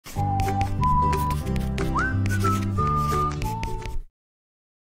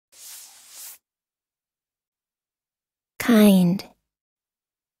kind,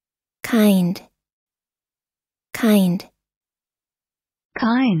 kind, kind.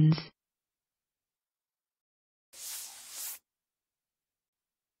 Kinds.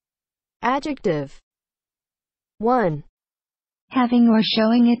 Adjective. 1. Having or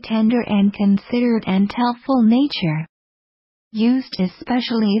showing a tender and considerate and helpful nature. Used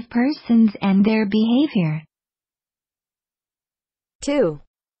especially of persons and their behavior. 2.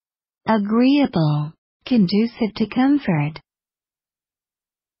 Agreeable, conducive to comfort.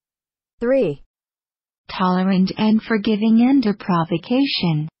 3. Tolerant and forgiving under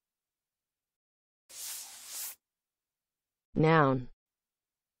provocation. Noun.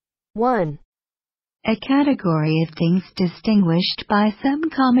 1. A category of things distinguished by some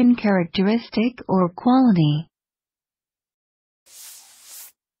common characteristic or quality.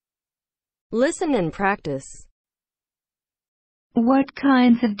 Listen and practice. What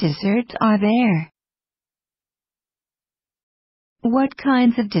kinds of desserts are there? What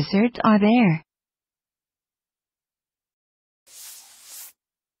kinds of desserts are there?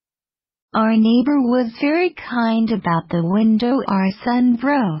 Our neighbor was very kind about the window our son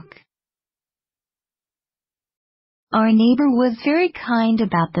broke. Our neighbor was very kind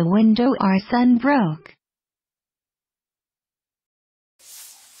about the window our son broke.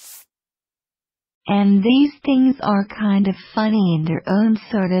 And these things are kind of funny in their own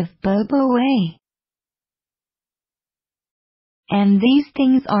sort of bobo way. And these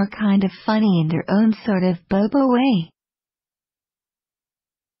things are kind of funny in their own sort of bobo way.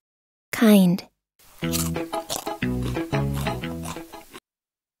 Kind.